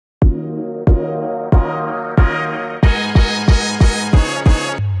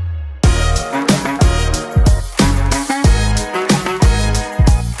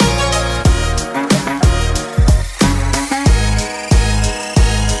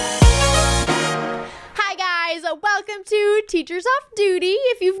welcome to Teachers Off Duty.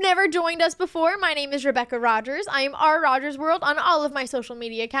 If you've never joined us before, my name is Rebecca Rogers. I am R. Rogers World on all of my social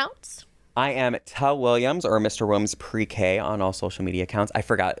media accounts. I am Tell Williams, or Mr. Williams Pre-K on all social media accounts. I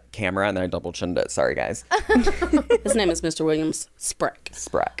forgot camera and then I double-chinned it. Sorry, guys. His name is Mr. Williams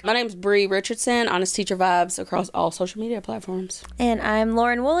Spreck. My name's Bree Richardson, Honest Teacher Vibes across all social media platforms. And I'm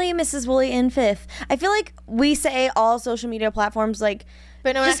Lauren Woolley, Mrs. Woolley in fifth. I feel like we say all social media platforms like,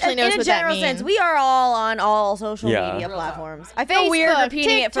 but no one actually knows what that means. In a general sense, we are all on all social media platforms. I feel weird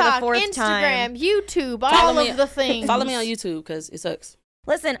repeating TikTok, it for the fourth time. Instagram, YouTube, all of the things. Follow me on YouTube because it sucks.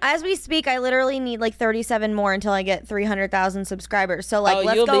 Listen, as we speak, I literally need like 37 more until I get 300,000 subscribers. So like,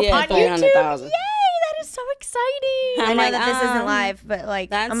 let's you'll go be at on 300,000. YouTube. Yay, that is so exciting. I know that this isn't live, but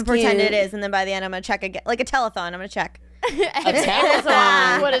like, I'm gonna pretend it is, and then by the end, I'm gonna check again, like a telethon. I'm gonna check. A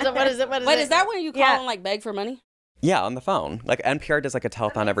telethon. What is it? Wait, is that when you call and like beg for money? Yeah, on the phone. Like NPR does like a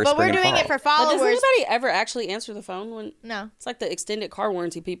telethon every spring. But we're doing it for followers. But does anybody ever actually answer the phone when? No. It's like the extended car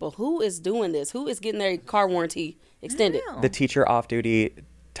warranty people. Who is doing this? Who is getting their car warranty extended? The teacher off-duty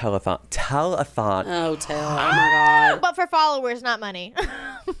telethon. Oh, oh my God. But for followers, not money.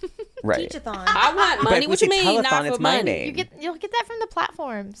 Right. Teach-a-thon. I want money. What you mean? Telethon, Not it's for my money. name. You'll get that from the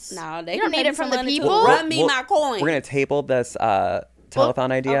platforms. No, they you don't can need it from the money to people. Run me my coin. We're gonna table this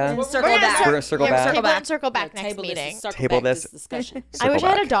telethon idea. We'll circle back. We're gonna circle back. Table and circle back next Table meeting. Table this discussion. I wish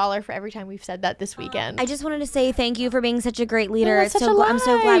I had $1 for every time we've said that this weekend. I just wanted to say thank you for being such a great leader. that's such a I'm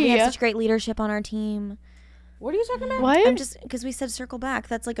so glad we lie. have such great leadership on our team. What are you talking about? What? I'm just because we said circle back.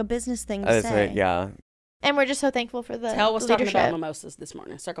 That's like a business thing to say. Yeah. And we're just so thankful for the Tell was talking leadership. about mimosas this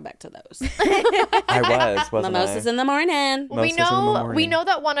morning. Circle back to those. I wasn't Mimosas I? in the morning. We Mimosas in the know morning.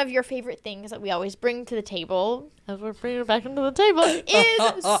 that one of your favorite things that we always bring to the table, as we're bringing it back into the table,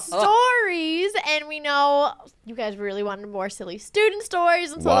 is stories. And we know you guys really wanted more silly student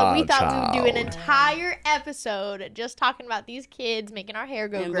stories, and so we thought we would do an entire episode just talking about these kids making our hair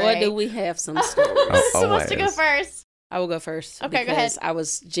go And gray. boy, do we have some stories. So who wants to go Always. first? I will go first. Okay, go ahead. Because I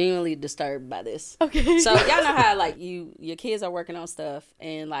was genuinely disturbed by this. Okay. So y'all know how like your kids are working on stuff,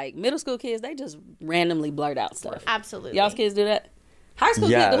 and like middle school kids, they just randomly blurt out stuff. Absolutely. Y'all's kids do that? High school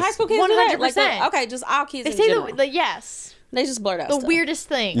Yes. kids? Do high school kids do that? 100%. Okay, just all kids They in say general. the yes. They just blurt out The stuff. weirdest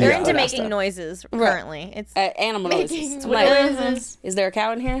thing. They're Yeah. into Blurt out making stuff. noises currently. It's Animal noises. Making I'm like, noises. is there a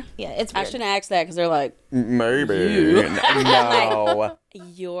cow in here? yeah, it's I weird. shouldn't ask that because they're like, Maybe. No.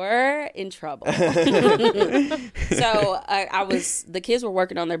 you're in trouble. So the kids were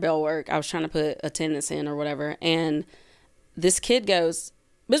working on their bell work. I was trying to put attendance in or whatever. And this kid goes,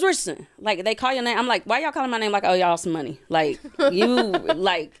 Ms. Richardson, like they call your name. I'm like, why y'all calling my name like, oh, y'all some money? Like you,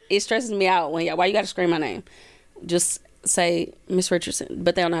 like it stresses me out when why you got to scream my name? Just say Miss Richardson,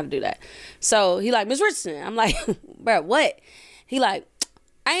 but they don't know how to do that. So he like, Miss Richardson. I'm like, bro, what? He like,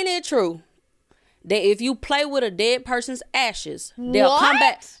 ain't it true that if you play with a dead person's ashes, they'll come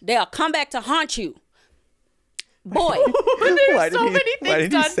back. They'll come back to haunt you. Boy, Why did so he, many why things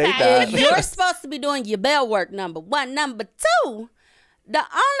did he say that? you're supposed to be doing your bell work, number one. Number two, the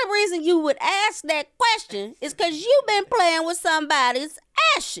only reason you would ask that question is because you've been playing with somebody's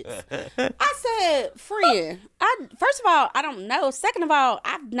ashes. I said, friend, first of all, I don't know. Second of all,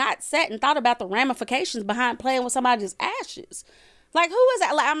 I've not sat and thought about the ramifications behind playing with somebody's ashes. Like, who is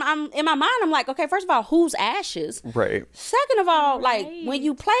that? Like, I'm in my mind, I'm like, okay, first of all, whose ashes? Right. Second of all, like, when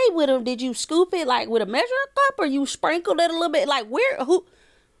you play with them, did you scoop it, like, with a measuring cup, or you sprinkled it a little bit? Like, where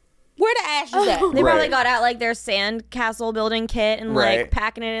the ashes at? They probably Right. got out like their sand castle building kit and Right. like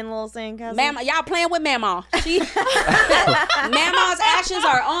packing it in little sand castle. Mama, y'all playing with Mama. Mama's ashes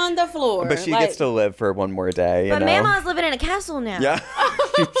are on the floor. But she Like, gets to live for one more day, you But know? Mama's living in a castle now. Yeah.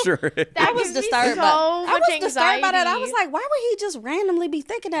 sure is. I was gives me disturbed so by I much was disturbed by that. I anxiety. was like, why would he just randomly be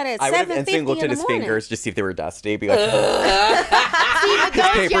thinking that at I would have 7:50 instantly looked in at the his morning? fingers just see if they were dusty. Be like, See, but those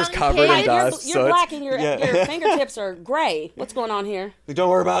paper's young covered in kids, dust. You're so it's- black and your yeah. fingertips are gray. What's going on here? Don't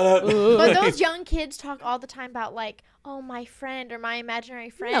worry about it. But those young kids talk all the time about like, oh, my friend or my imaginary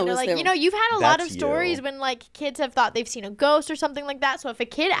friend. No, or it's like, their- you know, you've had a lot of That's stories you. when like kids have thought they've seen a ghost or something like that. So if a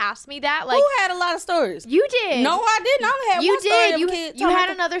kid asked me that, like, Who had a lot of stories? you did. No, I didn't. I only had You one story did. of You, a kid you talking had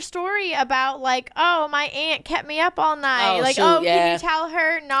about another story about like, oh, my aunt kept me up all night. Oh, like, shoot, oh, can yeah. you tell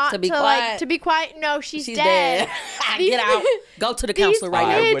her not To to, be like quiet. to be quiet? No, she's She's dead. dead. These- Get out. Go to the These counselor right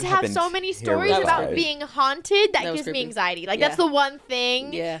I now. would kids have have been so many stories terrified. about being haunted that That was gives me creepy. anxiety. Like Yeah. that's the one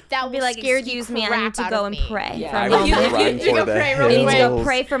thing Yeah. that will Be like, scare excuse the me, I crap need to out go of and me. pray Yeah. for I a would moment. run You for go the pray real I need to quick. go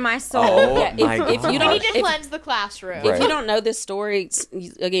pray for my soul. Oh Yeah, my if you God. We don't- need to If- cleanse the classroom. If Right. you don't know this story,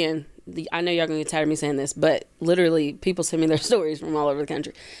 again, I know y'all gonna get tired of me saying this, but literally, people send me their stories from all over the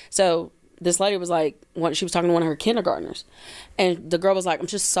country. So this lady was like, she was talking to one of her kindergartners, and the girl was like, I'm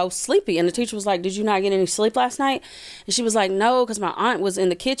just so sleepy. And the teacher was like, did you not get any sleep last night? And she was like, no, because my aunt was in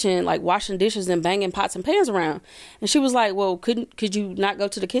the kitchen, like washing dishes and banging pots and pans around. And she was like, well, could you not go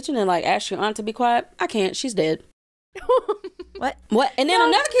to the kitchen and like ask your aunt to be quiet? I can't. She's dead. What? And then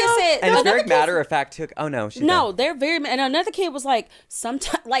another kid said, and it's very matter of fact too. Oh no, she's dead. they're very. And another kid was like,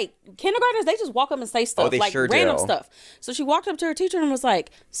 sometimes like kindergartners, they just walk up and say stuff, they like sure random do. stuff. So she walked up to her teacher and was like,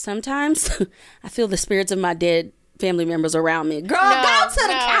 sometimes I feel the spirits of my dead family members around me. Girl, go to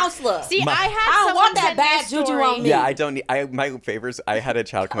the counselor. See, I I don't want that bad juju on me. Yeah, I don't need. My favors. I had a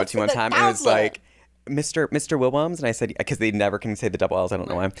child come up to me one time and it was like, Mr. Williams, and I said, because they never can say the double L's, I don't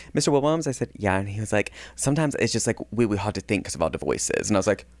know why. Mr. Williams, I said, yeah, and he was like, sometimes it's just like we hard to think because of all the voices, and I was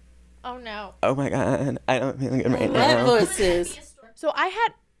like, oh no, oh my god, I don't feel good right What now. voices? So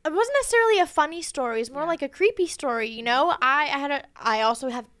it wasn't necessarily a funny story. It's more like a creepy story, you know? I also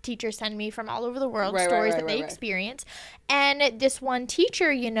have teachers send me from all over the world stories that they experience. And this one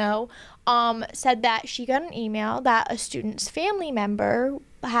teacher, you know, said that she got an email that a student's family member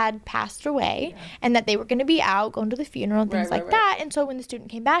had passed away and that they were going to be out going to the funeral and things like that. And so when the student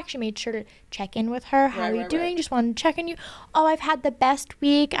came back, she made sure to check in with her. How are you doing? Just wanted to check on you. Oh, I've had the best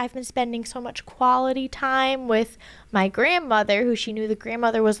week. I've been spending so much quality time with my grandmother, who she knew the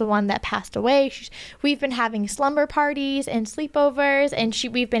grandmother was the one that passed away. We've been having slumber parties and sleepovers, and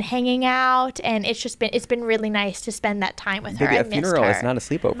we've been hanging out, and it's been really nice to spend that time with her. Baby, I a funeral missed is her. not a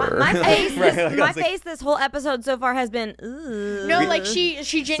sleepover. My face, Right, face this whole episode so far has been, ooh. No, like she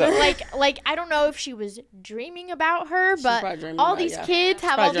like I don't know if she was dreaming about her, but all these kids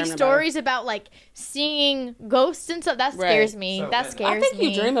have all these stories about like seeing ghosts and stuff. That scares me. That scares me. I think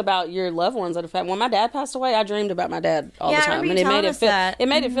you dream about your loved ones. At the fact, when my dad passed away, I dreamed about my dad all the I time, remember and you it made telling it us feel that. it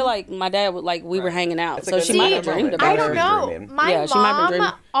made it feel like my dad would like we were hanging out. It's So like she a might dream have dreamed moment. about I it. don't know. Dreaming. My Yeah, she might be mom dreaming.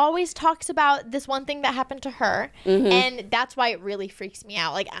 always talks about this one thing that happened to her, and that's why it really freaks me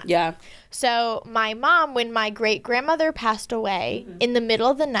out. Like, Yeah. so my mom, when my great grandmother passed away, in the middle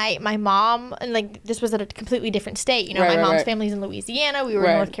of the night, my mom, and like this was at a completely different state. You know, my mom's family's in Louisiana. We were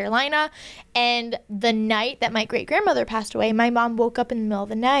in North Carolina, and the night that my great grandmother passed away, my mom woke up in the middle of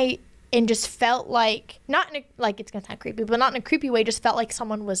the night and just felt like, not in a, like it's gonna sound creepy, but not in a creepy way, just felt like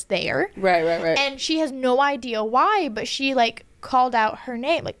someone was there. Right. And she has no idea why, but she like called out her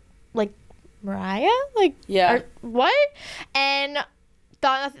name, like Mariah, like Yeah. or what? And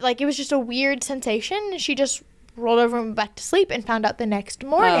thought like it was just a weird sensation. And she just rolled over and went back to sleep and found out the next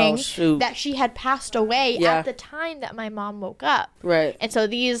morning that she had passed away at the time that my mom woke up. Right. And so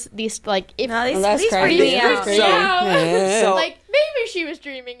these like if No, these, that's these crazy. freak me That's out. crazy. yeah. So- like maybe she was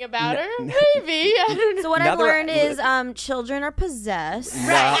dreaming about her. Maybe. I don't know. So what Now I've they're- learned is children are possessed.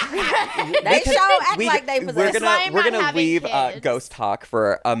 They show act like they possess. We're That's why gonna I'm we're not gonna having leave kids. ghost talk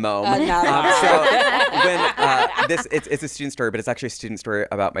for a moment. No. So when it's a student story, but it's actually a student story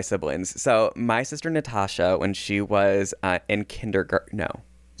about my siblings. So my sister Natasha, when she was in kindergarten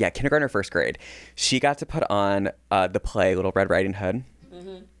or first grade, she got to put on the play Little Red Riding Hood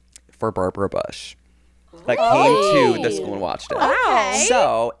for Barbara Bush. Like came to the school and watched it. Okay.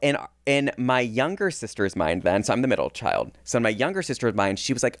 So in my younger sister's mind then, so I'm the middle child. So in my younger sister's mind,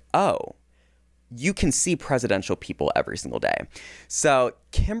 she was like, oh, you can see presidential people every single day. So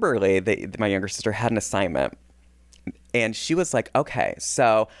Kimberly, my younger sister, had an assignment. And she was like, okay,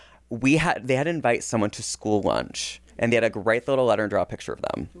 so they had to invite someone to school lunch. And they had a great little letter and draw a picture of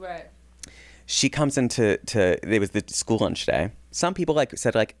them. Right. She comes into it was the school lunch day. Some people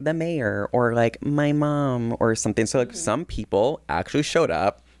said the mayor or like my mom or something. So some people actually showed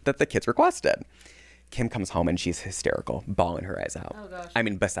up that the kids requested. Kim comes home and she's hysterical, bawling her eyes out. Oh, gosh. I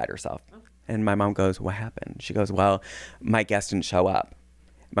mean, beside herself. Okay. And my mom goes, what happened? She goes, well, my guest didn't show up.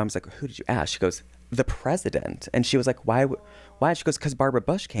 Mom's like, who did you ask? She goes, the president. And she was like, why? She goes, because Barbara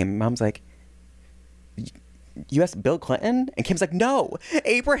Bush came. Mom's like, U.S. Bill Clinton? And Kim's like, no,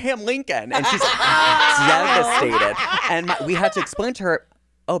 Abraham Lincoln. And she's devastated. And we had to explain to her,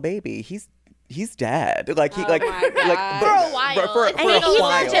 oh, baby, he's dead. Like he my God. For a while. For And a He's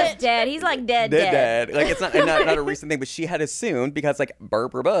while. not just dead. He's like dead. Like it's not a recent thing, but she had assumed because like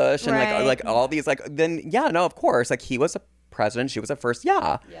Barbara Bush and Right. like all these then of course, like he was a president, she was a first.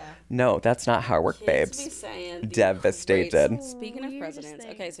 Yeah. No, that's not how it worked, babes. Kids be saying these Devastated. great- Speaking of presidents,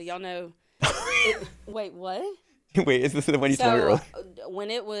 okay, so y'all know. Wait, what? Wait, is this the one you told me earlier?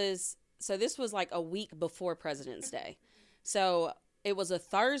 When it was, so this was like a week before President's Day. So it was a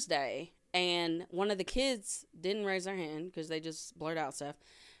Thursday, and one of the kids didn't raise their hand because they just blurted out stuff.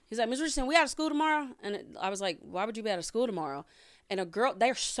 He's like, Ms. Richardson, we out of school tomorrow? And I was like, why would you be out of school tomorrow? And a girl,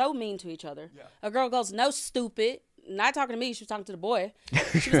 they're so mean to each other. Yeah. A girl goes, no, stupid. not talking to me. She was talking to the boy.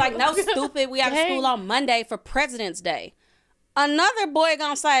 She was like, no, stupid. We out of school on Monday for President's Day. Another boy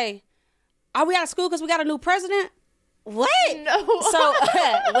gonna say, are we out of school because we got a new president? What? No. So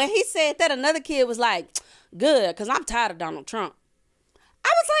when he said that, another kid was like, good, because I'm tired of Donald Trump. I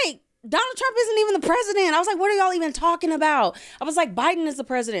was like, Donald Trump isn't even the president. I was like, what are y'all even talking about? I was like, Biden is the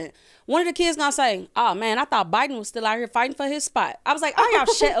president. One of the kids gonna say, oh man, I thought Biden was still out here fighting for his spot. I was like, oh,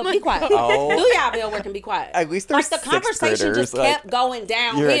 y'all shut up, be quiet. Oh. Do y'all bill work and be quiet. At least there's like the sixth conversation just graders, kept going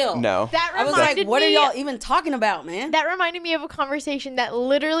downhill. No. That I was reminded like, what are me. y'all even talking about, man? That reminded me of a conversation that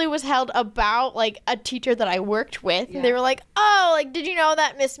literally was held about like a teacher that I worked with. Yeah. They were like, "Oh, like did you know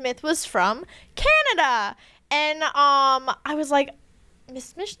that Miss Smith was from Canada?" And I was like, "Miss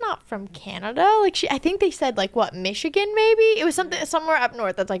Smith's not from Canada." Like I think they said like what, Michigan maybe? It was something somewhere up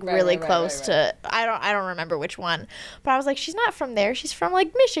north that's like really close to I don't remember which one. But I was like, "She's not from there. She's from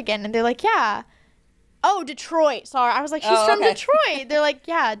like Michigan." And they're like, "Yeah." Oh, Detroit. Sorry. I was like, she's from Detroit. They're like,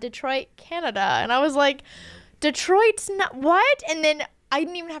 yeah, Detroit, Canada. And I was like, Detroit's not what? And then I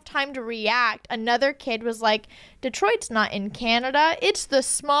didn't even have time to react. Another kid was like, Detroit's not in Canada. It's the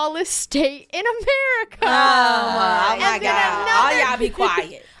smallest state in America. Oh my And then God. All y'all be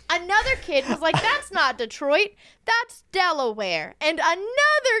quiet. Another kid was like, that's not Detroit. That's Delaware. And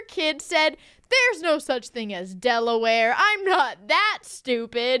another kid said, there's no such thing as Delaware. I'm not that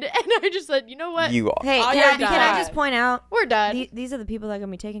stupid. And I just said, you know what? You are. Hey, Oh, can you're I done. just point out? We're done. These are the people that are going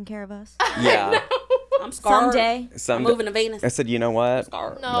to be taking care of us. Yeah. I'm scarred. Someday. I'm moving to Venus. I said, you know what?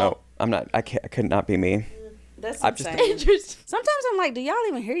 Scarred. No. I'm not. I could not be me. That's I'm just- insane. Just- Sometimes I'm like, do y'all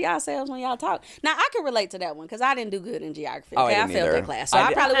even hear yourselves when y'all talk? Now, I can relate to that one because I didn't do good in geography. Oh, I Okay, I didn't failed either. that class. So I I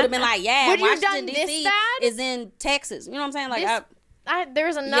did- probably would have been like, yeah, Would you have Washington, done this D.C. bad? is in Texas. You know what I'm saying? Like, This-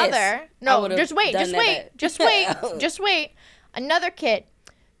 there's another. Yes, I no, would've just wait, done just that wait, bad. just wait, just wait. Another kid,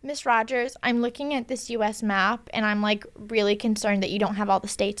 Miss Rogers, I'm looking at this U.S. map and I'm like really concerned that you don't have all the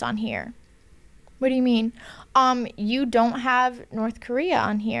states on here. What do you mean? You don't have North Korea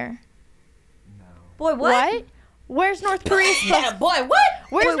on here. Boy, what? Where's North Korea supposed? yeah, boy, what?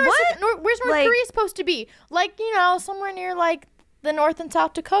 Where's Wait, North, what? Where's North Like- Korea supposed to be? Like, you know, somewhere near like the North and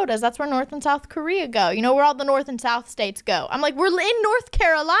South Dakotas. That's where North and South Korea go. You know, where all the North and South states go. I'm like, we're in North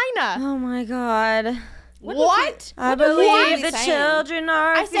Carolina. Oh my God. What? I What the fuck believe are you the saying? children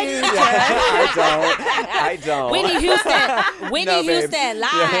are I said- future. I don't. Whitney Houston. Whitney No, babe. Houston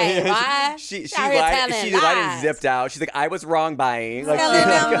lied. Why? She Out here lied. telling She lied and lies. zipped out. She's like, I was wrong buying. Like, Telling she-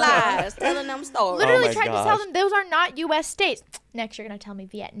 them lies. Telling them stories. Literally my tried to tell gosh. them those are not U.S. states. Next, you're gonna tell me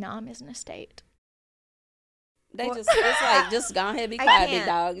Vietnam isn't a state. They just, it's like, just go ahead, be I quiet, big can't.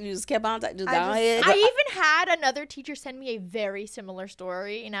 dog. You just kept on, just go I just- ahead. I even had another teacher send me a very similar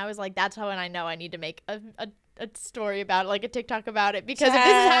story, and I was like, "That's how I know I need to make a story about it, like a TikTok about it, because if this is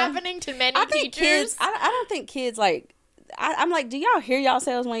Child. happening to many I think teachers." kids, I don't think kids like, I'm like, do y'all hear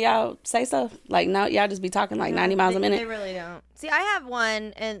yourselves when y'all say stuff? Like, no, y'all just be talking like 90 miles a They minute. really don't. See, I have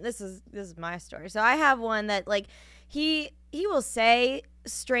one, and this is my story. So I have one that like he will say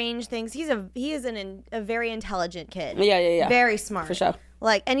strange things. He is a very intelligent kid. Yeah. Very smart. For sure.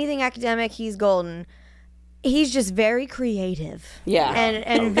 Like anything academic, he's golden. He's just very creative. Yeah.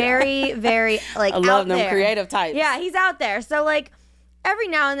 And very, very like I love out them there. creative types. Yeah, he's out there. So like every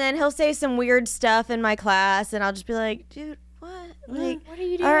now and then he'll say some weird stuff in my class, and I'll just be like, dude, what? Like, What are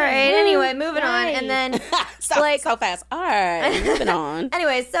you doing? all right. Anyway, moving on, Why? and then so fast. All right, moving on.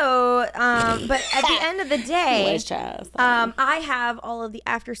 anyway, so but at the end of the day, Anyways, child. I have all of the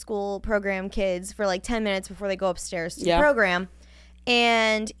after school program kids for like 10 minutes before they go upstairs to Yeah. the program.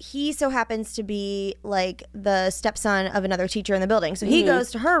 And he so happens to be like the stepson of another teacher in the building. So Mm-hmm. he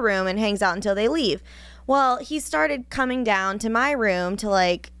goes to her room and hangs out until they leave. Well, he started coming down to my room to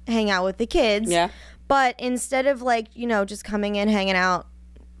like hang out with the kids. Yeah. But instead of like, you know, just coming in, hanging out,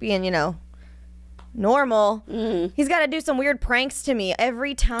 being, you know, normal, he's got to do some weird pranks to me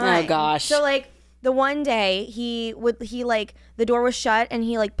every time. Oh, gosh. So like the one day he like the door was shut and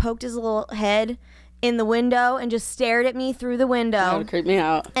he like poked his little head in the window and just stared at me through the That window. would creep me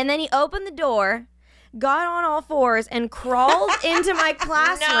out. And then he opened the door, got on all fours, and crawled into my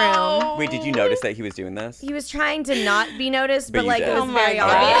classroom. No. Wait, did you notice that he was doing this? He was trying to not be noticed, but you like did. it was Oh very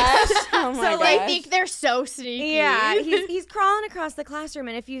gosh. obvious. Oh my So, They like, think they're so sneaky. Yeah, he's crawling across the classroom,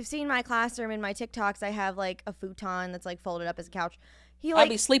 and if you've seen my classroom in my TikToks, I have like a futon that's like folded up as a couch. He like I'll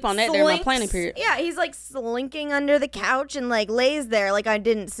be sleep on that during my slinks- planning period. Yeah, he's like slinking under the couch and like lays there like I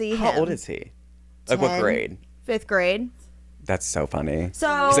didn't see him. How old is he? Like what 10. grade? 5th grade. That's so funny.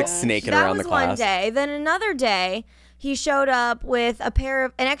 So He's like snaking that around was the class. one day. Then another day, he showed up with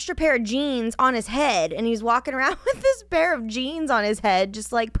an extra pair of jeans on his head, and he's walking around with this pair of jeans on his head,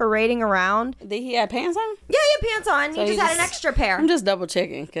 just like parading around. Did he have pants on? Yeah, he had pants on. So he just had an extra pair. I'm just double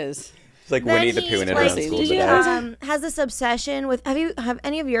checking because It's like Then Winnie the he, Pooh in it like, around school did you today. have- has this obsession with. Have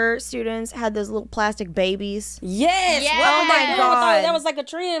any of your students had those little plastic babies? yes. Yes. Well, Oh my that- God. that was like a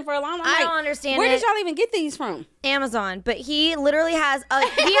trend for a long time. I Like, don't understand Where it. did y'all even get these from? Amazon, but he literally has a.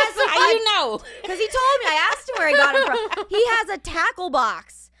 He has How you know? because he told me. I asked him where he got them from. He has a tackle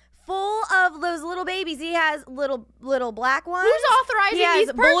box full of those little babies. He has little black ones. Who's authorizing He has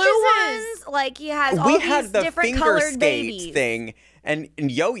these blue purchases? ones. Like he has all We these had the different finger colored skates babies. thing and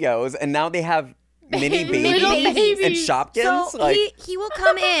yo-yos, and now they have mini Little babies and babies. Shopkins. So like, he will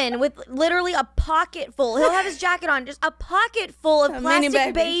come in with literally a pocket full. He'll have his jacket on, just a pocket full of Mini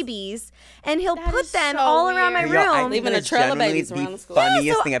plastic babies. babies, and he'll That put is them so all around my weird. yo, I room. think Leaving that a is trail of genuinely babies around the school. funniest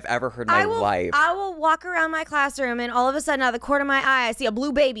Yeah, so thing I've ever heard in my life. I will walk around my classroom, and all of a sudden, out of the corner of my eye, I see a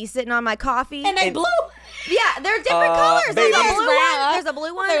blue baby sitting on my coffee. And they And- blue. yeah, they're different colors. There's a babies. blue Brown. one. There's a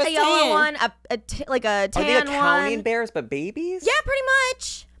blue one, There's a yellow tan. one, like a Are tan they accounting one. bears but babies? Yeah, pretty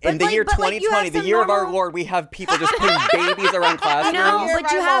much. In the year but, like, you 2020, have the some year of our normal- Lord, we have people just putting babies around classrooms. No, Year but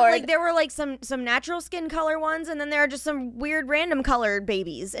of you our have Lord. like there were like some natural skin color ones, and then there are just some weird random colored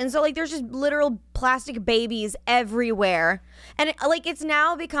babies, and so like there's just literal plastic babies everywhere, and it's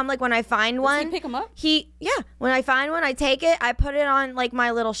now become like when I find one, pick 'em up? When I find one, I take it, I put it on like my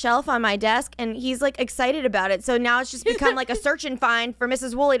little shelf on my desk, and he's like excited about it. So now it's just become like a search and find for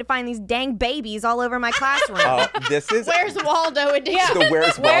Mrs. Woolley to find these dang babies all over my classroom. This is Where's Waldo edition? the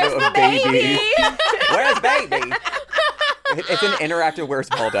Where's Waldo of babies. Where's baby? It's an interactive Where's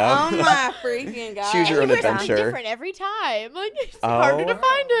Waldo. Oh my freaking god! Choose your own He wears something adventure. different every time. Like it's harder to Oh.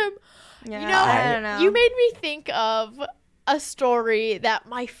 find him. Yeah, You know, I don't know. You made me think of a story that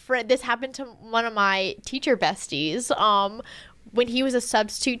my friend. This happened to one of my teacher besties. When he was a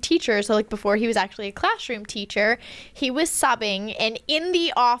substitute teacher, so like before he was actually a classroom teacher, he was subbing, and in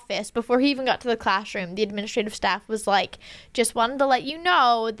the office, before he even got to the classroom, the administrative staff was like, just wanted to let you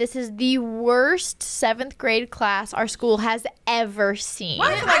know this is the worst 7th grade class our school has ever seen.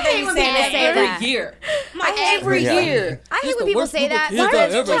 I feel like they when say people that say every that. year. Like I hate every when- year. I hate It's when the people worst say group of that. kids Why I've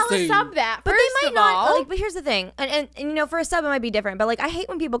would you ever tell a seen. sub that? But First they of might not all, like. But here's the thing, and you know, for a sub it might be different. But like, I hate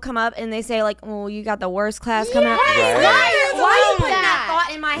when people come up and they say like, "Oh, you got the worst class coming out." Right. Why are you putting that? that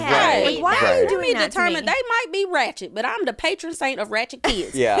thought in my head? Right. Like, why are Right. you Let doing me that to determine me? they might be ratchet, but I'm the patron saint of ratchet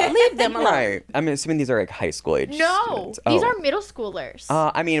kids. Yeah. Leave them alone. Right. I'm assuming these are like high school age no, students. these Oh. are middle schoolers.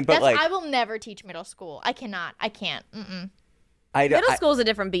 I mean, but That's, like, I will never teach middle school. I cannot. I can't. Mm-mm. Middle school's a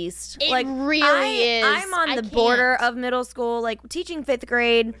different beast. It like really is. I'm on I the can't. border of middle school. Like teaching 5th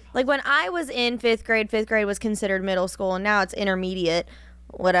grade. Like when I was in 5th grade was considered middle school, and now it's intermediate,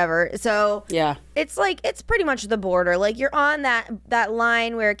 whatever. So Yeah. it's like it's pretty much the border. Like you're on that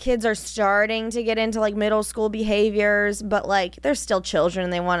line where kids are starting to get into like middle school behaviors, but like they're still children.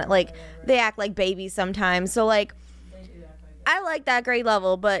 And they want to like they act like babies sometimes. So like I like that grade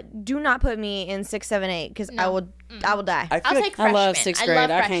level, but do not put me in 6, 7, 8 because I will die. I feel I'll like take I freshmen. love 6th grade. love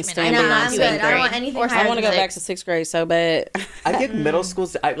I can't freshmen. stand I will being not in do 6th 8th grade. I don't grade want anything or higher I want to than go back 6th. to 6th grade so bad. I think middle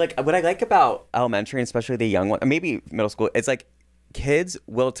schools. I like what I like about elementary, and especially the young one, maybe middle school. It's like kids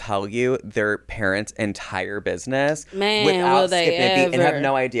will tell you their parents' entire business Man, without will they skipping a beat and have ever.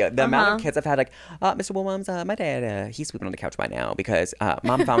 no idea. The amount of kids I've had, like, Mr. Williams, my dad, he's sleeping on the couch by now because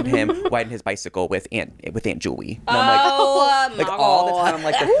mom found him riding his bicycle with Aunt Julie. And I'm like, Oh, like my all the God. time.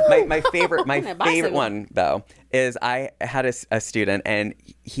 I'm like my favorite that bicycle. one though is I had a student and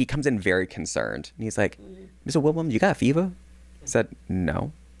he comes in very concerned and he's like, Mr. Williams, you got a fever? I said no.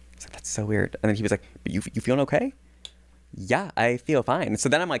 I was like, that's so weird. And then he was like, but you feeling okay? Yeah, I feel fine. So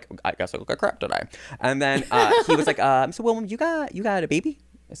then I'm like, I guess I look like crap today. And then he was like, Mr. Williams, you got a baby?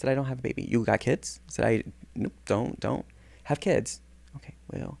 I said, I don't have a baby. You got kids? I said, nope, don't have kids. Okay,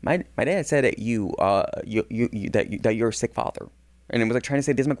 well, my dad said that that you're a sick father. And it was like trying to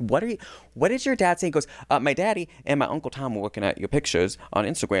say this. I'm like, what did your dad say? He goes, my daddy and my Uncle Tom were looking at your pictures on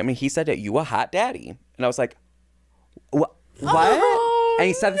Instagram and he said that you were a hot daddy. And I was like, what? And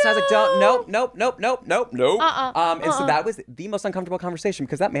he said this, and I was like, nope. And so that was the most uncomfortable conversation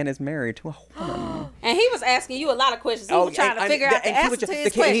because that man is married to a woman. And he was asking you a lot of questions. He was trying to figure out the and he answer was to just, his the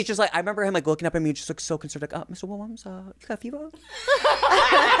kid, and question. he's just like, I remember him like looking up at me, just like so concerned, like, Mr. Williams, you got fever?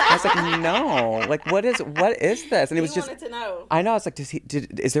 I was like, no, like what is this? And it was He just, wanted to know. I know, I was like,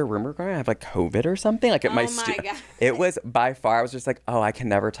 is there a rumor going? I have like COVID or something? Like at Oh my, my God. it was by far. I was just like, oh, I can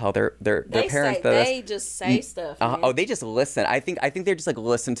never tell their They parents say, that. they just say stuff. man. Oh, they just listen. I think they're just like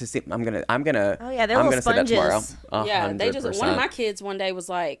listen to see. I'm gonna. Oh, yeah, they're I'm little gonna say that tomorrow. sponges. Yeah, they just. One of 100%. my kids one day was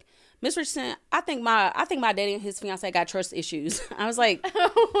like, Miss Richardson, I think my daddy and his fiance got trust issues. I was like,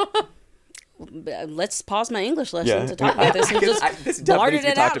 let's pause my English lesson to talk about this. And just blurted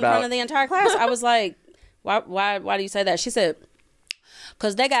it out in front of the entire class. I was like, why do you say that? She said,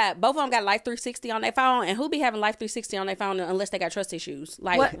 because both of them got Life 360 on their phone, and who be having Life 360 on their phone unless they got trust issues?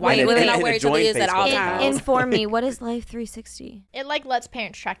 Like, why you looking at where each other is at all times? Inform me, what is Life 360? It like lets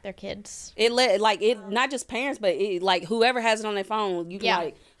parents track their kids. It not just parents, but it, like whoever has it on their phone, you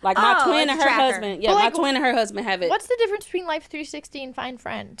can like my twin and her husband. Yeah, my twin and her husband have it. What's the difference between Life 360 and Find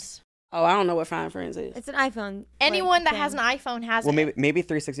Friends? Oh, I don't know what Find Friends is. It's an iPhone. Anyone that has an iPhone has it. Well, maybe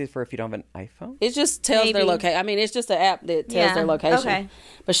 360 is for if you don't have an iPhone. It just tells their location. I mean, it's just an app that tells their location. Okay.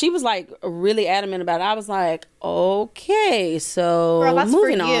 But she was like really adamant about it. I was like, okay, so girl, that's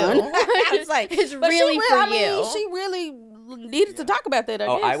moving for you. on. I was like, it's really for you. She really needed to talk about that. I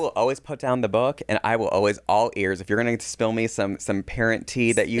guess. I will always put down the book, and I will always all ears. If you're going to spill me some parent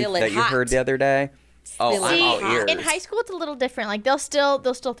tea that you heard the other day. Oh, I'm all ears. In high school, it's a little different. Like they'll still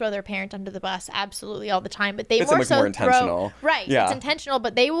throw their parent under the bus, absolutely all the time. But it's more intentional. Right, yeah. It's intentional,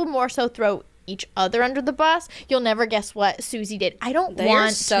 but they will more so throw each other under the bus. You'll never guess what Susie did. I don't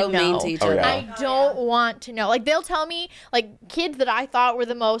want to know. Mean to each other. I don't want to know. Like they'll tell me, like kids that I thought were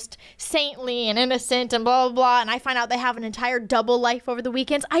the most saintly and innocent and blah blah blah, and I find out they have an entire double life over the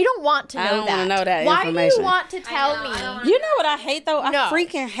weekends. I don't want to know that. I don't want to know that Why information. do you want to tell me? You know what I hate though? I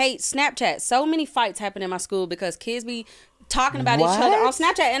freaking hate Snapchat. So many fights happen in my school because kids be talking about each other on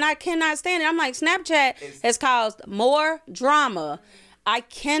Snapchat, and I cannot stand it. I'm like, Snapchat has caused more drama. I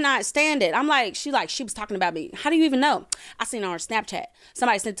cannot stand it. I'm like, she was talking about me. How do you even know? I seen it on her Snapchat.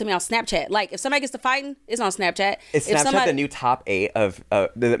 Somebody sent it to me on Snapchat. Like, if somebody gets to fighting, it's on Snapchat. Is Snapchat the new top 8 of the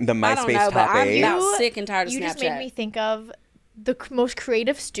MySpace top 8? I'm about sick and tired of Snapchat. You just made me think of the most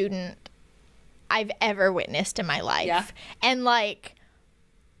creative student I've ever witnessed in my life. Yeah. And like,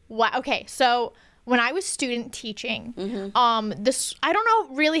 okay, so when I was student teaching, this I don't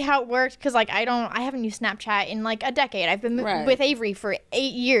know really how it worked because like I haven't used Snapchat in like a decade. I've been with Avery for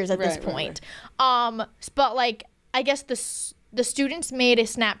 8 years at this point. But like I guess the students made a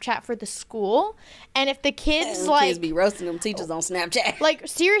Snapchat for the school, and if the kids kids be roasting them teachers on Snapchat, like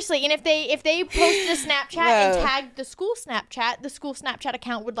seriously, and if they posted a Snapchat and tagged the school Snapchat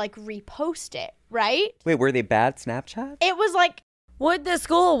account would like repost it, right? Wait, were they bad Snapchat? It was like. Would the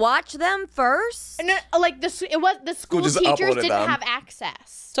school watch them first? No, like the school teachers didn't have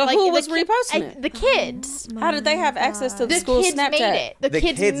access. So like, who was reposting it? The kids. How did they have access to the school kids Snapchat? Made it. The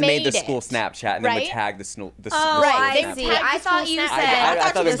kids made the school Snapchat and then would tag the school. I see. I thought you said.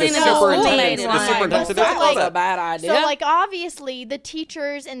 I thought it was the superintendent. The superintendent. That was a bad idea. So like obviously the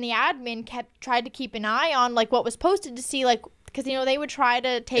teachers and the admin tried to keep an eye on like what was posted to see like. Because, you know, they would try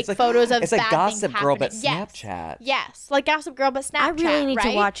to take photos of it's bad like Gossip Girl, but yes. Snapchat. Yes, like Gossip Girl, but Snapchat, I really need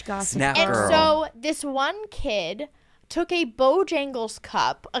to watch Gossip Girl. And so this one kid took a Bojangles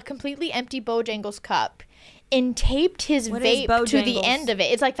cup, a completely empty Bojangles cup, and taped his vape to the end of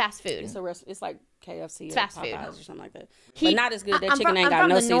it. It's like fast food. It's like KFC it's fast food. or something like that. But not as good. That chicken ain't got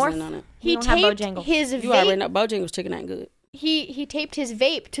no seasoning on it. He taped his vape. You already know Bojangles chicken ain't good. He taped his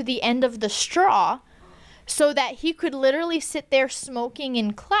vape to the end of the straw, so that he could literally sit there smoking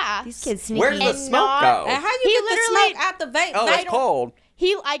in class. These kids sneaky. Where does the smoke go? And how you get the smoke out the vape? Oh, it's cold.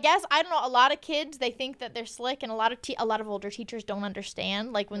 I guess I don't know. A lot of kids they think that they're slick, and a lot of older teachers don't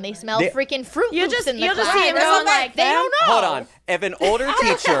understand. Like when they smell freaking Fruit Loops in the class, just see them going like they don't know. Hold on. If an older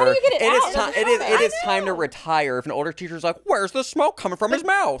teacher, it is time to retire. If an older teacher's like, "Where's the smoke coming from his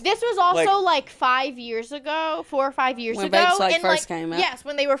mouth?" This was also like 5 years ago, 4 or 5 years ago, vapes and first came out. Yes,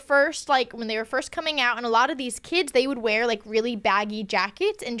 when they were first coming out, and a lot of these kids they would wear like really baggy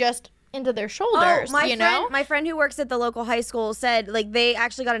jackets and just into their shoulders. My friend who works at the local high school said like they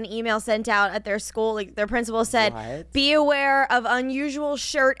actually got an email sent out at their school. Like their principal said, "Be aware of unusual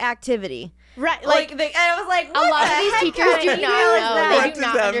shirt activity." Right, and I was like, a lot of these teachers do not know. They do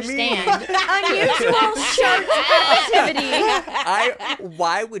not understand. Unusual shirt activity.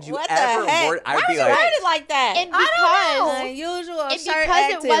 Why would you what ever? I would be like, write it like that. And because unusual shirt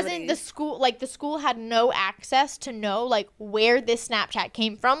activity. It wasn't the school. Like the school had no access to know like where this Snapchat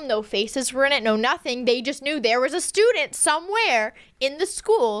came from. No faces were in it. No nothing. They just knew there was a student somewhere in the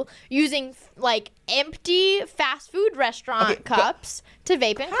school using like empty fast food restaurant cups to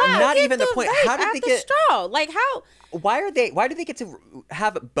vape in class. Not even the point. How did they get straw? Like how? Why do they get to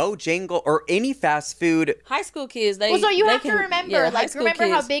have Bojangle or any fast food? High school kids. So you have to remember, remember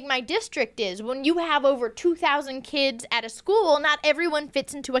how big my district is. When you have over 2,000 kids at a school, not everyone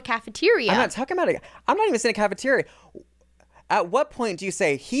fits into a cafeteria. I'm not talking about it. I'm not even saying a cafeteria. At what point do you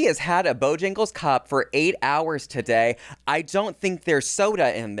say, he has had a Bojangles cup for 8 hours today? I don't think there's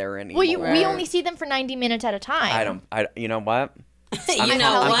soda in there anymore. Well, we only see them for 90 minutes at a time. You know what? You know what?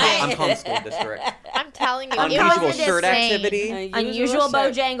 I'm homeschool district. I'm telling you, Unusual it was shirt insane. activity. Unusual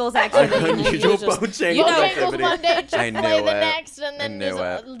shirt. Bojangles activity. Unusual Bojangles Bojangles activity. one day, I Chick-fil-A knew the it. next, and then knew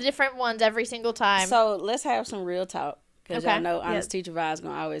there's different ones every single time. So let's have some real talk. Because Okay. y'all know honest teacher vibes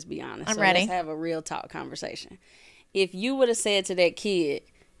going to always be honest. I'm so ready. Let's have a real talk conversation. If you would have said to that kid,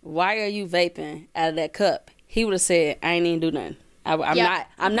 why are you vaping out of that cup? He would have said, I ain't even do nothing.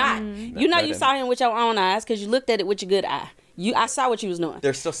 I'm not. You know you saw him with your own eyes because you looked at it with your good eye. I saw what you was doing.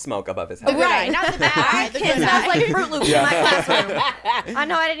 There's still smoke above his head. Right, not the bad eye, the good It smells eye. like Fruit Loops in my classroom. I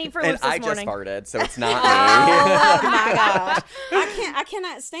know I didn't eat Fruit And Loops this I just morning. farted, so it's not me. Oh my gosh. I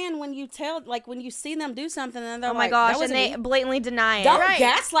cannot stand when you when you see them do something and they're Oh my like, gosh, that and wasn't they me. blatantly deny it. Don't Right.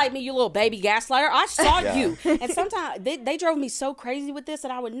 gaslight me, you little baby gaslighter. I saw Yeah. you. And sometimes they drove me so crazy with this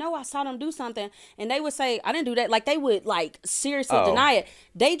that I would know I saw them do something and they would say, I didn't do that. Like they would seriously Oh. deny it.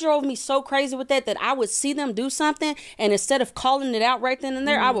 They drove me so crazy with that I would see them do something and instead of calling it out right then and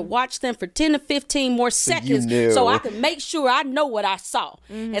there, I would watch them for 10 to 15 more seconds knew. so I could make sure I know what I saw.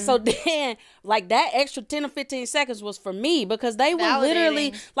 And so then that extra 10 or 15 seconds was for me because they were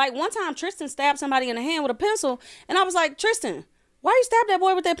literally Validating. one time Tristan stabbed somebody in the hand with a pencil and I was like, Tristan, why you stab that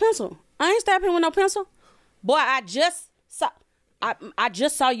boy with that pencil? I ain't stab him with no pencil. Boy, I just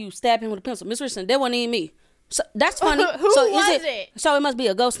saw you stab him with a pencil. Miss Richardson, that wasn't even me. So that's funny. Who so was is it? So it must be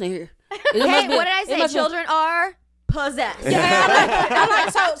a ghost in here. Hey, what did I say? Children are possessed. I'm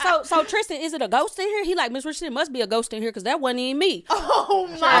like, so Tristan, is it a ghost in here? He like, Miss Richardson, it must be a ghost in here because that wasn't even me. Oh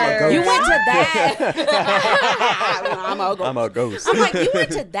my! ghost. You went to that. I'm a ghost. I'm like, you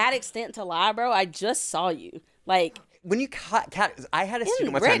went to that extent to lie, bro. I just saw you. Like, When you cut, I had a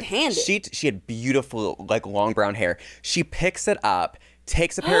student one time. red-handed. She had beautiful, long brown hair. She picks it up,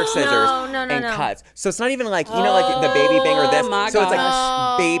 takes a pair of scissors, No, and no. cuts. So it's not even like the baby bang or this. my So it's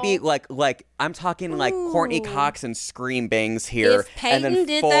gosh. baby, like I'm talking like Courtney Cox and Scream bangs here, if and Peyton then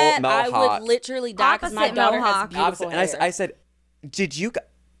did full that, mohawk. I would literally die because my Opposite daughter mohawk. has beautiful And hair. I said, did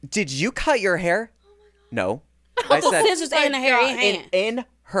you cut your hair? No. I the scissors and the hair in hand. in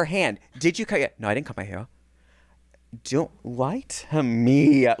her hand. Did you cut your? No, I didn't cut my hair. Don't lie to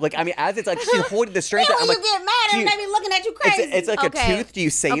me. As it's like she's holding the strings. Then I'm when like, you get mad do and you- they be looking at you crazy. It's like Okay. a tooth. Do you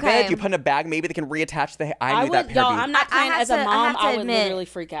save Okay. it? Do you put in a bag? Maybe they can reattach the hair. I I knew that would, pair. y'all. I'm not I playing have as a to- I mom. have to I would admit- literally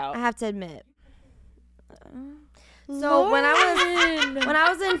freak out. I have to admit. So when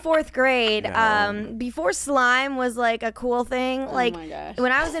I was in 4th grade, No. before slime was like a cool thing. Like my gosh.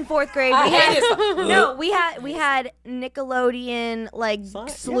 when I was in 4th grade, I we hated had we had Nickelodeon like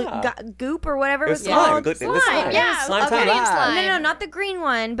yeah. goop or whatever it was Slime. called. Good- it Slime, was slime. yeah, Slime okay. time Green back. slime. No, not the green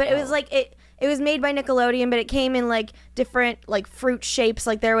one, but it was like it was made by Nickelodeon, but it came in like different like fruit shapes.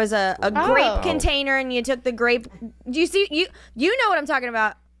 Like there was a grape container, and you took the grape. Do you see you know what I'm talking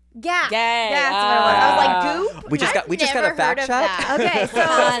about? Gak. Gak. That's what it was. I was like goop. We just got a never fact heard of check. that. Okay, so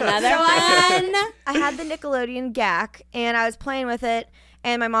Another one. I had the Nickelodeon Gak, and I was playing with it,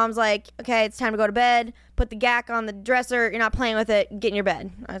 and my mom's like, "Okay, it's time to go to bed. Put the Gak on the dresser. You're not playing with it. Get in your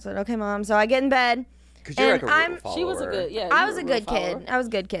bed." I said, "Okay, Mom." So I get in bed. 'Cause you're And like a I'm- rule follower. She was a good, yeah. I you was were a real good follower. kid. I was a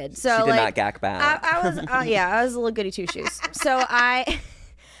good kid. So She did like, not gack back. I was I was a little goody two shoes. So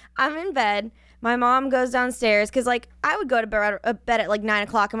I'm in bed. My mom goes downstairs because like I would go to bed at like 9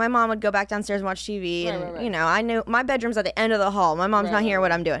 o'clock, and my mom would go back downstairs and watch TV. And right. you know, I knew my bedroom's at the end of the hall. My mom's not here.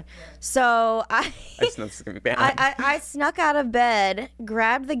 What I'm doing. So I just know this is gonna be bad. I snuck out of bed,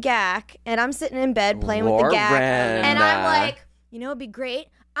 grabbed the Gak, and I'm sitting in bed playing with the Gak, Lauren. and I'm like, you know, it'd be great.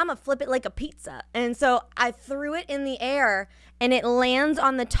 I'm gonna flip it like a pizza. And so I threw it in the air, and it lands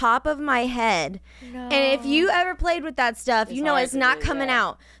on the top of my head. And if you ever played with that stuff, you know hard it's to not do, coming yeah.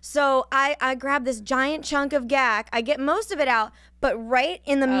 out. So I grab this giant chunk of Gak. I get most of it out, but right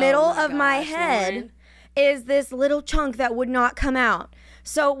in the middle my of my gosh, head Lauren. is this little chunk that would not come out.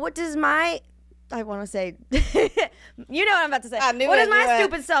 So what does I want to say, you know what I'm about to say. I knew What it, does my knew it.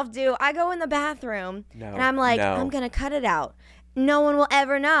 stupid self do? I go in the bathroom No, and I'm like, no. I'm going to cut it out. No one will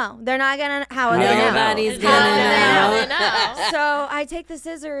ever know. They're not going to, how would they know? Nobody's How gonna would know. they know? So I take the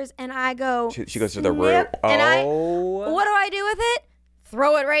scissors and I go, She goes to the root. snip, and Oh. what do I do with it?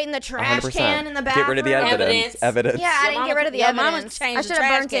 Throw it right in the trash 100%. can in the bathroom. Get rid of the evidence. Evidence. Yeah, I didn't get rid of the Your evidence. mama's changed I the should have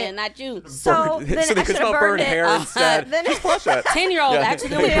trash burnt can, it. not you. So then so they I could should smell have burned burned hair it. instead. Then- Just flush it. 10-year-old Yeah.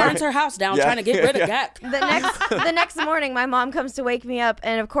 accidentally burns her house down Yeah. trying to get rid of Gak. The next morning, my mom comes to wake me up,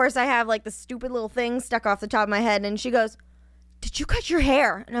 and of course, I have like the stupid little thing stuck off the top of my head, and she goes, "Did you cut your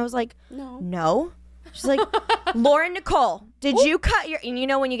hair?" And I was like, No. "No." She's like, Lauren Nicole, did you cut your, and you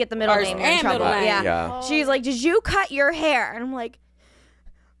know when you get the middle First name, you're in and trouble. middle name. Yeah. She's like, did you cut your hair? And I'm like,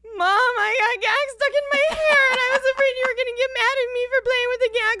 Mom, I got gag stuck in my hair, and I was afraid you were gonna get mad at me for playing with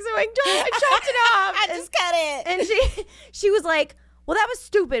the gag, so I chopped it off. I just cut it. And she was like, well, that was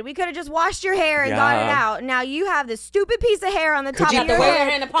stupid. We could have just washed your hair and got it out. Now you have this stupid piece of hair on the top of your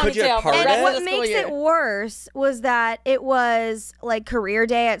head. Could you part it? And what makes it worse was that it was like career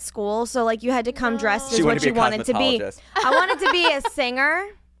day at school, so like you had to come dressed as what you wanted to be. I wanted to be a singer,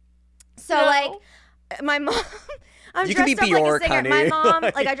 so like my mom. I'm you dressed can be up Bjork, like a singer. honey. My mom,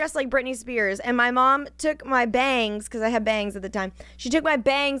 like I dressed like Britney Spears, and my mom took my bangs because I had bangs at the time. She took my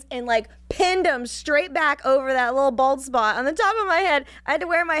bangs and like pinned them straight back over that little bald spot on the top of my head. I had to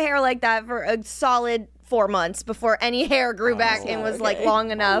wear my hair like that for a solid 4 months before any hair grew back and was like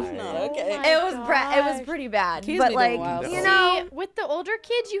long enough. It was pretty bad. Kids but be like doing wild you stuff. know, See, with the older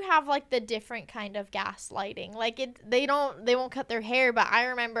kids, you have like the different kind of gaslighting. Like they won't cut their hair. But I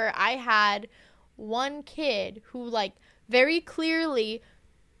remember I had one kid who like very clearly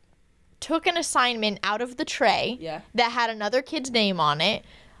took an assignment out of the tray that had another kid's name on it,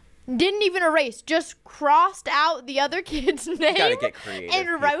 didn't even erase, just crossed out the other kid's name Gotta get creative,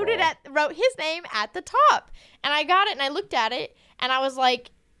 and wrote his name at the top. And I got it and I looked at it and I was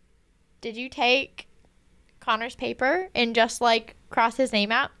like, did you take Connor's paper and just like cross his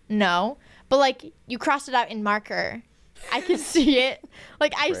name out? No, but like you crossed it out in marker. I can see it.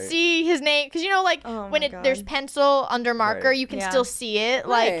 Like I see his name because you know, like when there's pencil under marker, you can still see it.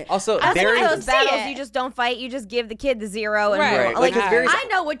 Like also, that's very one of those battles you just don't fight. You just give the kid the 0 and Right. like Like, it's very- I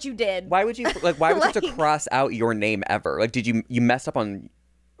know what you did. Why would you Why would you have to cross out your name ever? Like, did you mess up on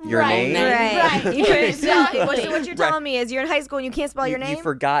your name? Right. You couldn't spell it. Exactly. So what you're telling me is you're in high school and you can't spell your name? You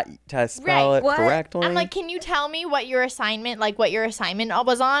forgot to spell it What? correctly. I'm like, can you tell me what your assignment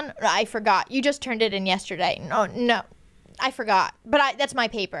was on? I forgot. You just turned it in yesterday. No. I forgot, but that's my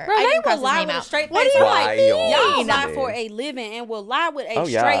paper. Bro, I they didn't cross will his lie name with a out. straight face. What do you Wild. Y'all lie Honestly. for a living and will lie with a oh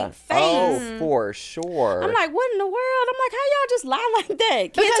yeah. straight face. Oh, for sure. I'm like, what in the world? I'm like, how y'all just lie like that?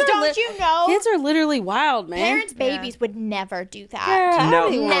 Because don't you know? Kids are literally wild, man. Parents' babies would never do that. Yeah, No,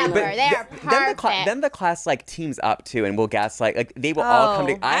 Never. but They are perfect. then the class like teams up too, and will gaslight. Like they will all come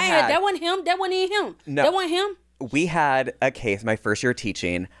to. That wasn't him. That wasn't even him. No. That wasn't him. We had a case my first year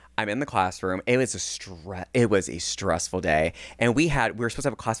teaching. I'm in the classroom. It was a stressful day, and we were supposed to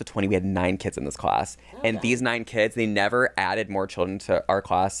have a class of 20. We had 9 kids in this class, and these 9 kids, they never added more children to our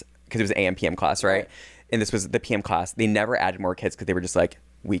class because it was an AM PM class, right? And this was the PM class. They never added more kids because they were just like,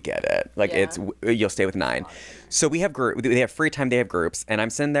 we get it. Like you'll stay with 9. So we have they have free time. They have groups, and I'm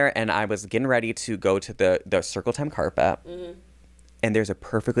sitting there, and I was getting ready to go to the circle time carpet, and there's a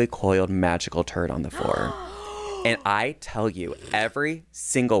perfectly coiled magical turd on the floor. And I tell you, every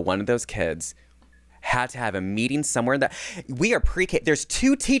single one of those kids had to have a meeting somewhere that we are pre-K. There's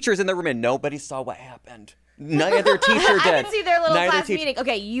 2 teachers in the room and nobody saw what happened. Neither teacher did. I can see their little class meeting.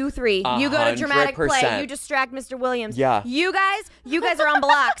 Okay, you 3. You go to dramatic play. 100%. You distract Mr. Williams. Yeah. You guys are on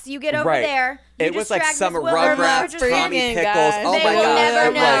blocks. You get over there. You It was like distract some Miss Williams. Rugrats, Tommy Freaking Pickles. guys. Oh They my will god! never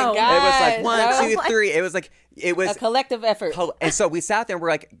It was, know. it was like Guys, 1, 2, 3. It was A collective effort. and so we sat there and we're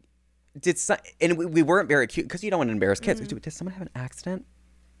like, and we weren't very cute because you don't want to embarrass kids. Did someone have an accident?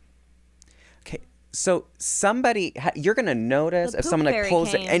 Okay, so somebody, you're gonna notice The if poop someone like fairy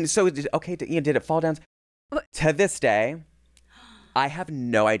pulls it, came. and so did it fall down? To this day, I have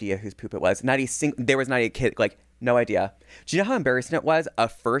no idea whose poop it was. There was not a kid, like no idea. Do you know how embarrassing it was? A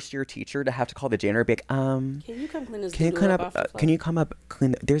first-year teacher to have to call the janitor, and be like, Can you come clean this? can you clean up? Can you come up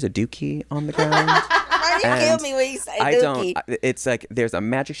clean? There's a dookie on the ground. You And kill me when you say I dookie. don't. It's like there's a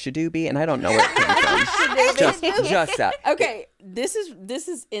magic shadoobie, and I don't know where it came from. just that. Okay, this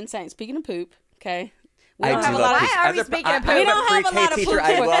is insane. Speaking of poop, okay. We I don't do have a love lot of. poop. Why are As we a- speaking I- of I'm poop? We don't have a pre-K lot of teacher. poop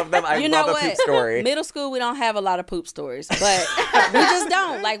I stories. love them. I You know love a what? poop story. Middle school, we don't have a lot of poop stories, but we just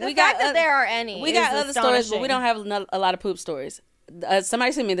don't. Like we The fact got that there are any. we got is other stories, but we astonishing. don't have a lot of poop stories.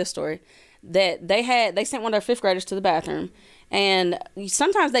 Somebody sent me this story that they sent one of their 5th graders to the bathroom, and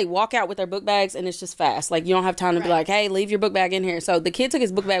sometimes they walk out with their book bags and it's just fast. Like you don't have time to be like, hey, leave your book bag in here. So the kid took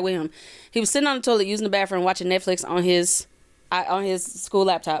his book bag with him. He was sitting on the toilet using the bathroom watching Netflix on his school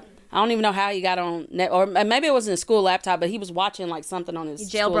laptop. I don't even know how he got on net, or maybe it wasn't a school laptop, but he was watching like something on his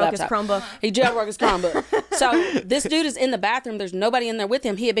school Jailbroke his laptop. Chromebook. He jailbroke his Chromebook. So this dude is in the bathroom. There's nobody in there with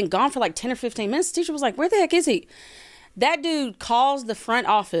him. He had been gone for like 10 or 15 minutes. The teacher was like, where the heck is he? That dude calls the front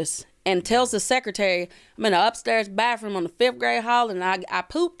office and tells the secretary, I'm in the upstairs bathroom on the 5th grade hall, and I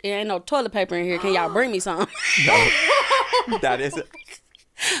pooped. There ain't no toilet paper in here. Can y'all bring me some? That is.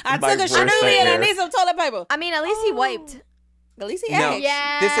 I My took a worst Shinobi and I nightmare. need some toilet paper. I mean, at least he wiped. At least he No. asked.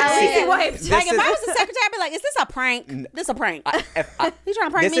 Yeah. This is, At least he see, wiped. this Like, if is- I was the secretary, I'd be like, is this a prank? This a prank. He's trying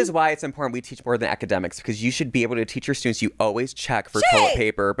to prank This me. is why it's important we teach more than academics, because you should be able to teach your students you always check for toilet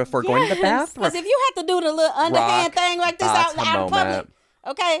paper before going to the bathroom. Because if you have to do the little underhand Rock thing like this out bottom in public, moment.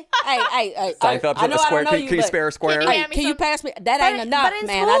 okay? Hey. Seinfeld, I know a I square. don't know Can you, you but- spare a square? Can you Hey, hand me can you some? pass me? That ain't enough, but in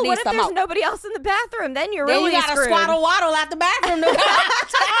man. school, I need what if some there's help. nobody else in the bathroom? Then you're Then really you got to screwed. squaddle waddle out the bathroom.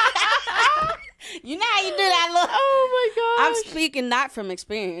 You know how you do that look. Oh my I'm gosh. speaking not from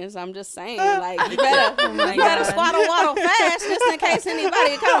experience. I'm just saying, like, you better, my you better God. squaddle waddle fast just in case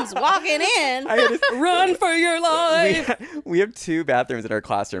anybody comes walking in. Run for your life. We have 2 bathrooms in our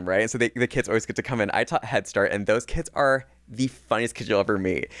classroom, right? And so the kids always get to come in. I taught Head Start, and those kids are the funniest kids you'll ever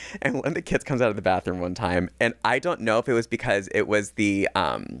meet. And one of the kids comes out of the bathroom one time, and I don't know if it was because it was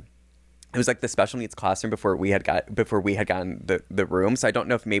it was like the special needs classroom before we had gotten the room. So I don't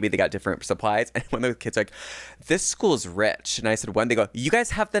know if maybe they got different supplies. And one of the kids like, this school's rich. And I said, when? They go, you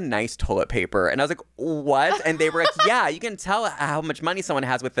guys have the nice toilet paper. And I was like, what? And they were like, yeah, you can tell how much money someone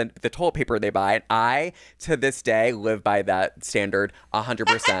has with the toilet paper they buy. And I, to this day, live by that standard 100%.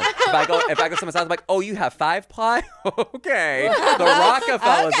 If I go to someone's house, I'm like, oh, you have 5-ply? Okay. The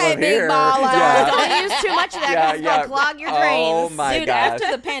Rockefellers Okay, live big here. baller. Yeah. Don't use too much of that because it'll clog your drains. Oh my Dude, gosh.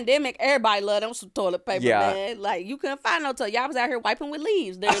 after the pandemic, everybody loved them some toilet paper, Yeah. man. Like, you couldn't find no toilet. Y'all was out here wiping with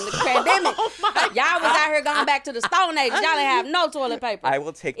leaves during the pandemic. Y'all was out here going back to the Stone Age. Y'all didn't have no toilet paper. I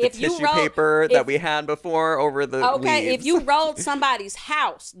will take the If you tissue roll- paper if- that we had before over the Okay, leaves. if you rolled somebody's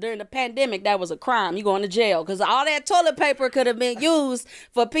house during the pandemic, that was a crime. You going to jail because all that toilet paper could have been used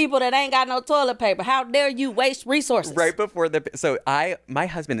for people that ain't got no toilet paper. How dare you waste resources? right before my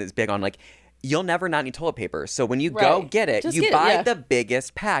husband is big on like, you'll never not need toilet paper. So when you go Right. get it, Just you get it, buy yeah. the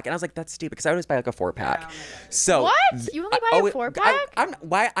biggest pack. And I was like, that's stupid because I always buy like a 4-pack. So What? You only buy a 4-pack?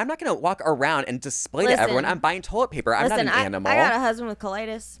 I'm not gonna walk around and display to Listen. everyone. I'm buying toilet paper. I'm Listen, not an animal. I got a husband with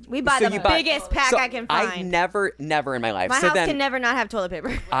colitis. We buy So the you buy- biggest pack So I can find. I never in my life. My so house then, can never not have toilet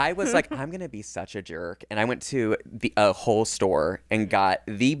paper. I was like, I'm gonna be such a jerk, and I went to a whole store and got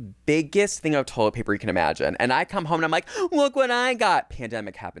the biggest thing of toilet paper you can imagine. And I come home and I'm like, look what I got.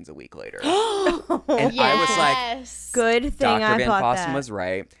 Pandemic happens a week later, and I was like, Yes. Good thing Dr. I Van bought Fossen that. was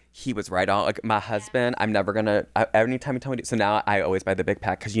right. He was right on. Like my husband, I'm never gonna. Anytime he told me to, so now I always buy the big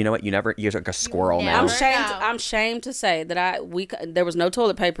pack because you know what? You're like a squirrel now. never- I'm shamed to say that there was no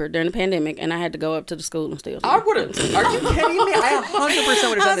toilet paper during the pandemic, and I had to go up to the school and steal some. I would have. Are you kidding me? I 100% would have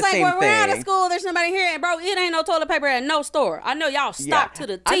I done was the like, same well, we're out of thing. school. There's nobody here, and bro, it ain't no toilet paper at no store. I know y'all stocked to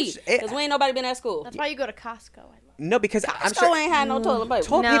the T because we ain't nobody been at school. That's why you go to Costco. I love No, because I'm Costco sure ain't had no toilet paper.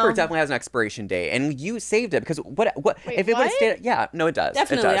 toilet No. paper definitely has an expiration date, and you saved it because what Wait, if it would have what? stayed? Yeah, no, it does.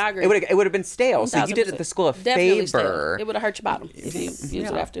 Definitely, it does. I agree. It would have been stale. So you did it at the school a Definitely favor. Stale. It would have hurt your bottom if you used it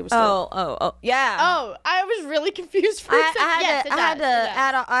after it was stale. Oh, yeah. Oh, I was really confused for a second. Yes, it does.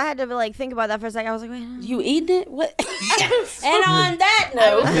 I had to like think about that for a second. I was like, wait. You eating it? What? And on that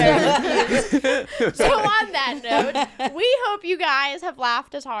note, So on that note, we hope you guys have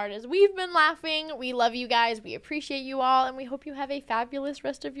laughed as hard as we've been laughing. We love you guys. We appreciate you all, and we hope you have a fabulous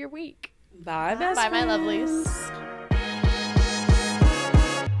rest of your week. bye, best Bye, my friends. lovelies.